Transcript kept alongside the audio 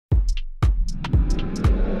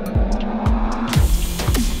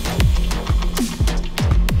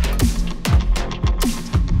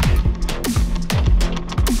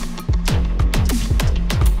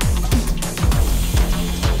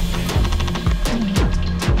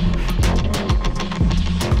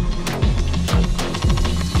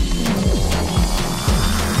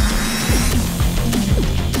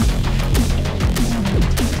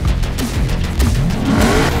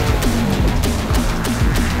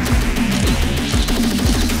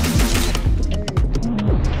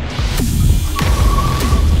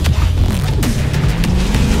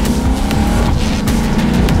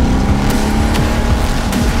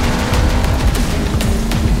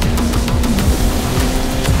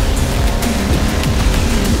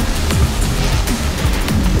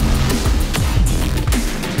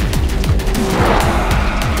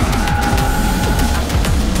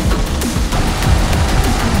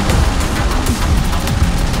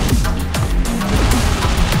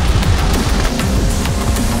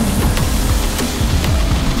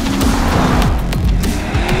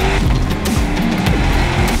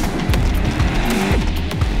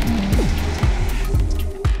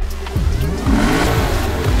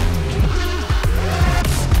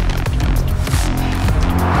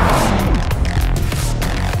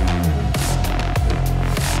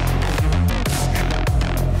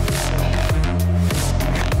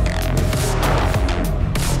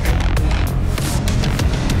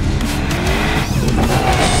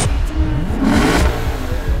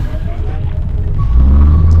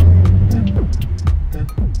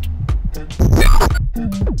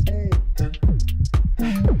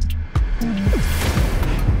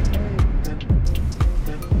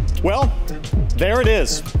Well, there it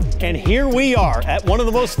is. And here we are at one of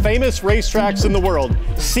the most famous racetracks in the world,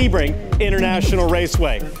 Sebring International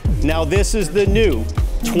Raceway. Now this is the new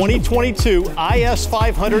 2022 IS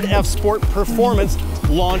 500 F Sport Performance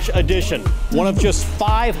Launch Edition, one of just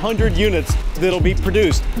 500 units that'll be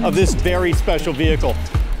produced of this very special vehicle.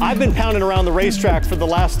 I've been pounding around the racetrack for the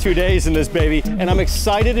last 2 days in this baby, and I'm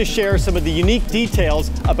excited to share some of the unique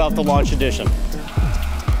details about the Launch Edition.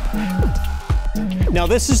 Now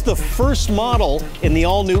this is the first model in the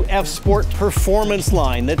all-new F Sport Performance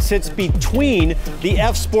line that sits between the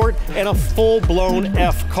F Sport and a full-blown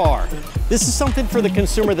F car. This is something for the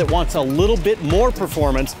consumer that wants a little bit more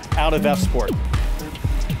performance out of F Sport.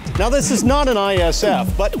 Now this is not an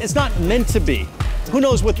ISF, but it's not meant to be. Who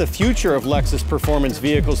knows what the future of Lexus performance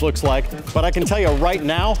vehicles looks like, but I can tell you right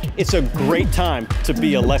now, it's a great time to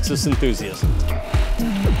be a Lexus enthusiast.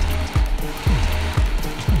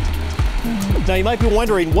 Now you might be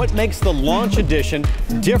wondering what makes the Launch Edition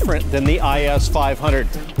different than the IS 500.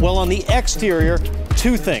 Well, on the exterior,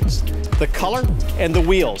 two things: the color and the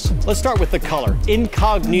wheels. Let's start with the color.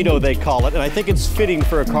 Incognito, they call it, and I think it's fitting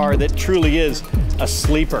for a car that truly is a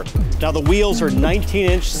sleeper. Now the wheels are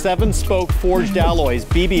 19-inch 7-spoke forged alloys,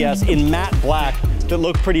 BBS, in matte black that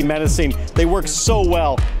look pretty menacing. They work so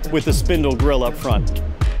well with the spindle grille up front.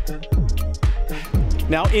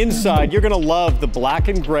 Now inside, you're gonna love the Black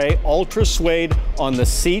and Gray Ultrasuede on the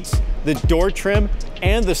seats, the door trim,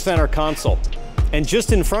 and the center console. And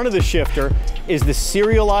just in front of the shifter is the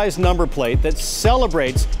serialized number plate that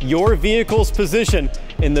celebrates your vehicle's position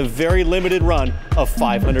in the very limited run of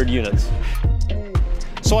 500 units.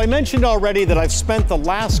 So I mentioned already that I've spent the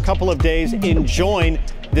last couple of days enjoying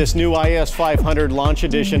this new IS 500 Launch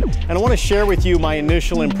Edition, and I want to share with you my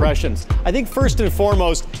initial impressions. I think first and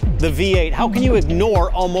foremost, the V8. How can you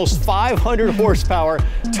ignore almost 500 horsepower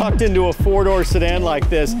tucked into a four-door sedan like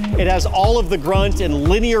this? It has all of the grunt and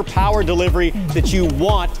linear power delivery that you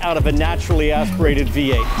want out of a naturally aspirated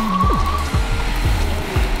V8.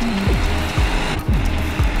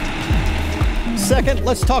 Second,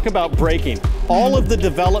 let's talk about braking. All of the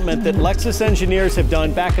development that Lexus engineers have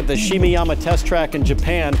done back at the Shimeyama test track in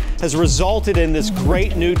Japan has resulted in this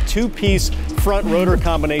great new two-piece front rotor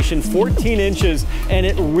combination, 14 inches, and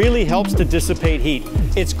it really helps to dissipate heat.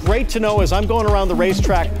 It's great to know as I'm going around the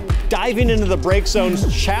racetrack, diving into the brake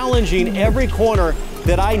zones, challenging every corner,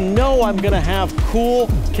 that I know I'm gonna have cool,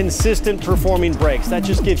 consistent performing brakes. That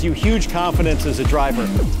just gives you huge confidence as a driver.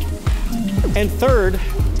 And third,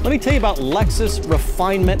 let me tell you about Lexus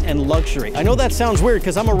refinement and luxury. I know that sounds weird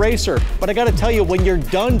because I'm a racer, but I gotta tell you, when you're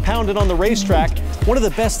done pounding on the racetrack, one of the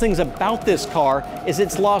best things about this car is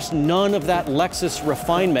it's lost none of that Lexus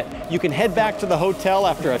refinement. You can head back to the hotel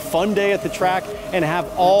after a fun day at the track and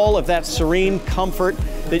have all of that serene comfort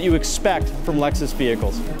that you expect from Lexus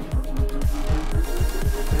vehicles.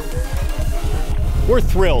 We're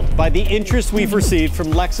thrilled by the interest we've received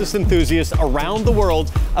from Lexus enthusiasts around the world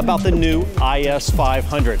about the new IS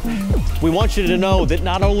 500. We want you to know that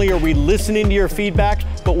not only are we listening to your feedback,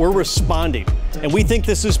 but we're responding. And we think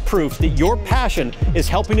this is proof that your passion is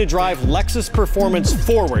helping to drive Lexus performance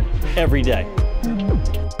forward every day.